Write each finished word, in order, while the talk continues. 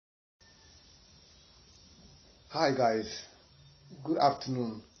Hi guys, good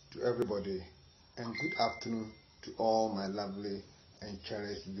afternoon to everybody and good afternoon to all my lovely and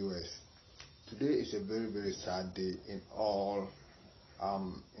cherished viewers. Today is a very sad day in our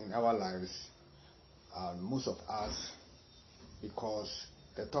lives, most of us, because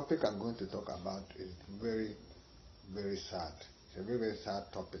the topic I'm going to talk about is very sad. It's a very sad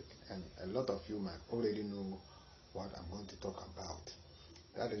topic, and a lot of you might already know what I'm going to talk about.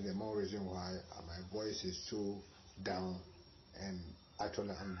 That is the more reason why my voice is so down, and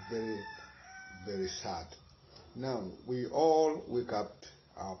actually I'm very sad. Now, we all wake up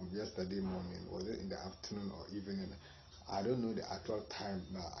yesterday morning, was it in the afternoon or evening? I don't know the actual time,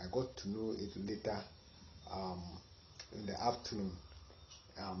 but I got to know it later um, in the afternoon.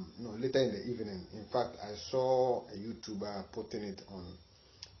 No, later in the evening. In fact, I saw a YouTuber putting it on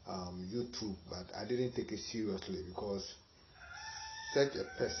YouTube, but I didn't take it seriously because such a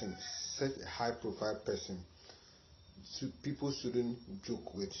person, such a high-profile person, people shouldn't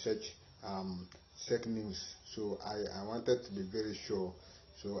joke with such news. So I wanted to be very sure.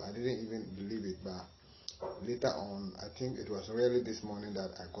 So I didn't even believe it, but later on, I think it was really this morning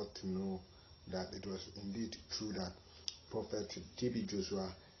that I got to know that it was indeed true that Prophet TB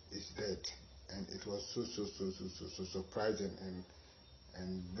Joshua is dead, and it was so surprising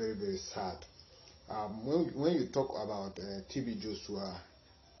and very sad. When you talk about TB Joshua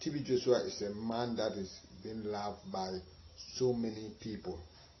is a man that is being loved by so many people.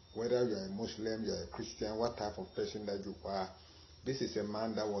 Whether you are a Muslim, you are a Christian, what type of person that you are, this is a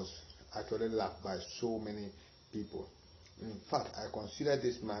man that was actually loved by so many people. In fact, I consider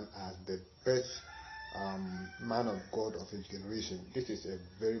this man as the best man of God of his generation. This is a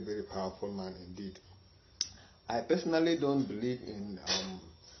very powerful man indeed. I personally don't believe in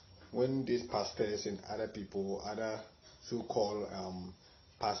when these pastors and other people, other so-called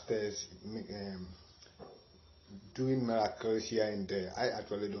pastors, doing miracles here and there. I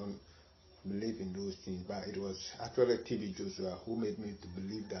actually don't believe in those things, but it was actually TB Joshua who made me to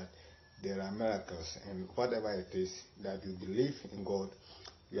believe that there are miracles, and whatever it is that you believe in God,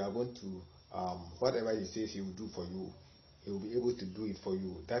 you are going to, whatever He says He will do for you, He will be able to do it for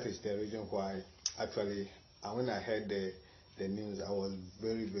you. That is the reason why actually, when I heard the news, I was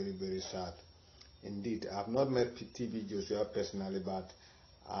very sad. Indeed, I have not met TB Joshua personally, but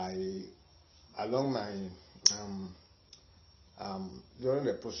along my during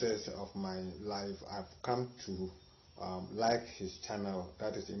the process of my life, I've come to like his channel,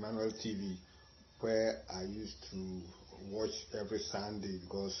 that is Emmanuel TV, where I used to watch every Sunday,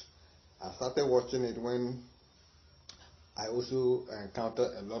 because I started watching it when I also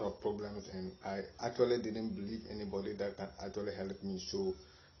encountered a lot of problems, and I actually didn't believe anybody that can actually help me. So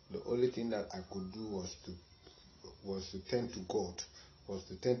the only thing that I could do was to turn to God.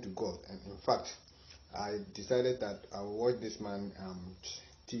 And in fact, I decided that I would watch this man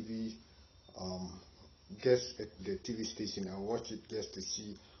TV, just at the TV station. I watch it just to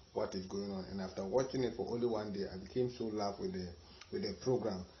see what is going on. And after watching it for only one day, I became so loved with the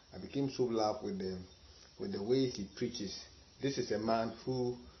program. I became so loved with the way he preaches. This is a man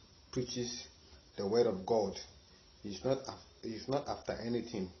who preaches the word of God. He's not after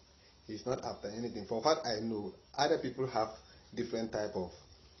anything. He's not after anything. For what I know, other people have different type of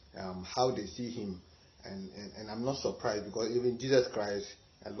how they see him, and I'm not surprised, because even Jesus Christ,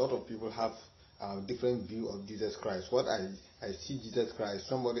 a lot of people have different view of Jesus Christ. What I see Jesus Christ,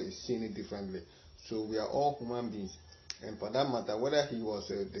 somebody is seeing it differently. So we are all human beings, and for that matter, whether he was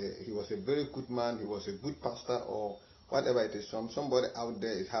a very good man, he was a good pastor, or whatever it is, somebody out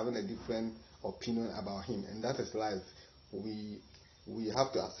there is having a different opinion about him, and that is life. We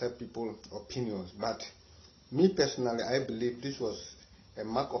have to accept people's opinions, but me personally, I believe this was a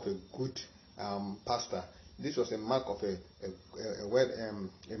mark of a good pastor. This was a mark of a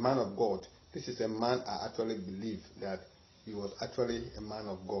man of God. This is a man I actually believe that he was actually a man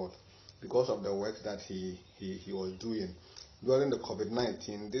of God, because of the work that he was doing. During the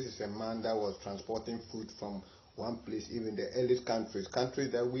COVID-19, this is a man that was transporting food from one place, even the elite countries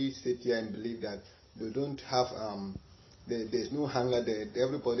that we sit here and believe that they don't have there's no hunger there,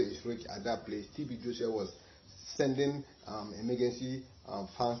 everybody is rich at that place. TB Joshua was sending emergency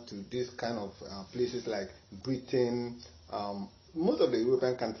funds to this kind of places like Britain, most of the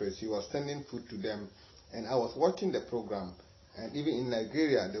European countries. He was sending food to them, and I was watching the program. And even in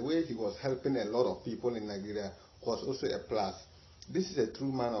Nigeria, the way he was helping a lot of people in Nigeria was also a plus. This is a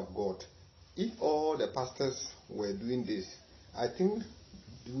true man of God. If all the pastors were doing this, I think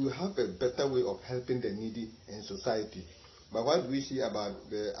we will have a better way of helping the needy in society. But what we see about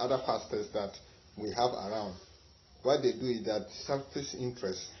the other pastors that we have around, what they do is that selfish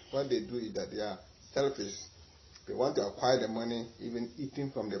interest. What they do is that they are selfish. They want to acquire the money, even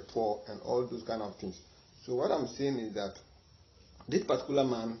eating from the poor and all those kind of things. So what I'm saying is that this particular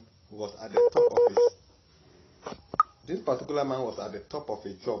man was at the top of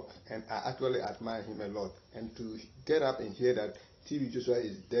his job, and I actually admire him a lot. And to get up and hear that TB Joshua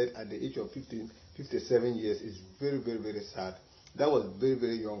is dead at the age of 57 years is very, very, very sad. That was very,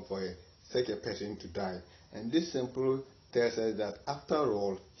 very young for such a person to die. And this simple tells us that after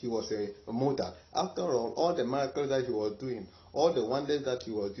all, he was a mortal. After all the miracles that he was doing, all the wonders that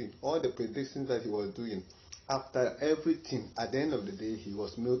he was doing, all the predictions that he was doing, after everything, at the end of the day, he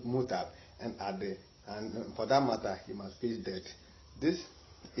was mortal. And for that matter, he must face death. This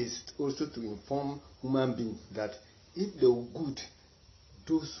is also to inform human beings that if the good,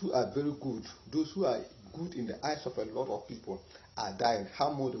 those who are very good, those who are good in the eyes of a lot of people are dying,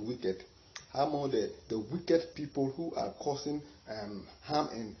 how more the wicked? How more the wicked people who are causing harm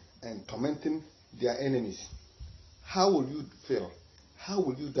and tormenting their enemies? How will you feel? How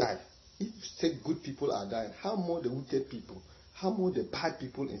will you die? If say good people are dying, how more the wicked people? How more the bad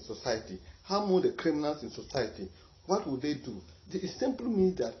people in society? How more the criminals in society? What will they do? It simply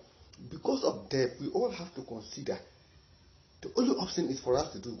means that because of death, we all have to consider the only option is for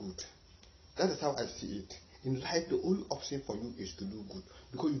us to do good. That is how I see it. In life, the only option for you is to do good,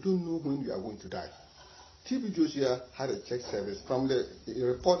 because you don't know when you are going to die. TB Joshua had a church service. From the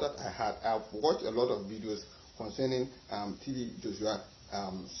report that I had, I've watched a lot of videos concerning TB Joshua,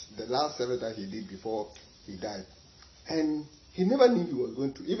 the last service that he did before he died. And he never knew he was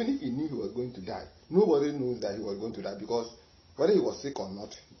going to, even if he knew he was going to die, nobody knows that he was going to die, because whether he was sick or not,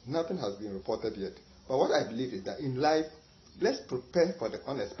 nothing has been reported yet. But what I believe is that in life, let's prepare for the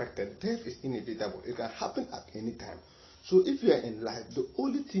unexpected. Death is inevitable. It can happen at any time. So if you are in life, the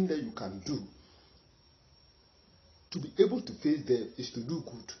only thing that you can do to be able to face death is to do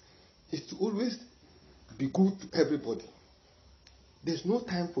good. Is to always be good to everybody. There's no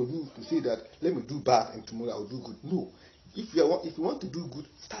time for you to say that, let me do bad and tomorrow I'll do good. No. If you want to do good,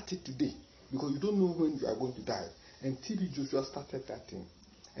 start it today, because you don't know when you are going to die. And TB Joshua started that thing.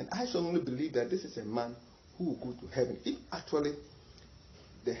 And I strongly believe that this is a man who will go to heaven. If actually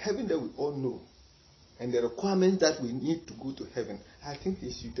the heaven that we all know and the requirements that we need to go to heaven, I think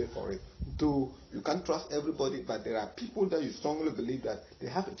he's suited for it. Though you can't trust everybody, but there are people that you strongly believe that they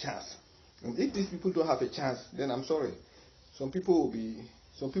have a chance. And if these people don't have a chance, then I'm sorry. Some people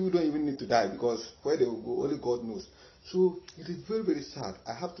don't even need to die, because where they will go, only God knows. So it is very, very sad.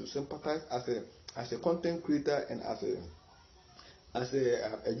 I have to sympathize as a content creator and as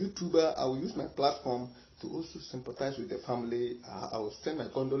a YouTuber. I will use my platform to also sympathize with the family. I will send my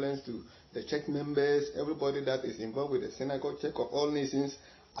condolence to the church members, everybody that is involved with the synagogue church of all nations.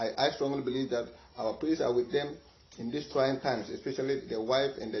 I strongly believe that our prayers are with them in these trying times, especially the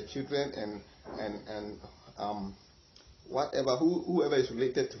wife and the children and whoever is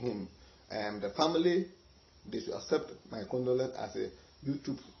related to him. The family, they should accept my condolence as a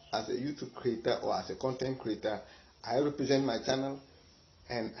YouTube creator or as a content creator. I represent my channel,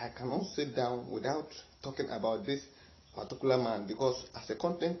 and I cannot sit down without talking about this particular man, because as a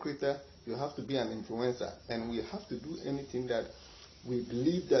content creator, you have to be an influencer, and we have to do anything that we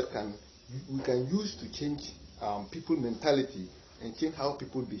believe that we can use to change people's mentality and change how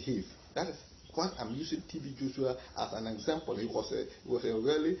people behave. That is what I'm using TB Joshua as an example. He was a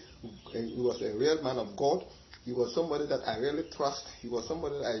real man of God. He was somebody that I really trust. He was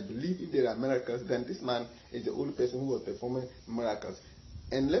somebody that I believe if there are miracles, then this man is the only person who was performing miracles.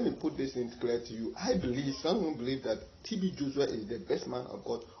 And let me put this in clear to you. I believe, some believe that TB Joshua is the best man of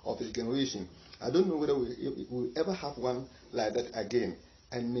God of his generation. I don't know whether we will ever have one like that again.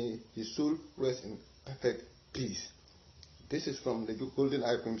 And may his soul rest in perfect peace. This is from the Golden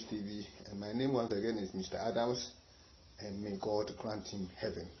Eye Films TV, and my name once again is Mr. Adams, and may God grant him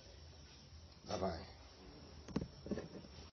heaven. Bye-bye.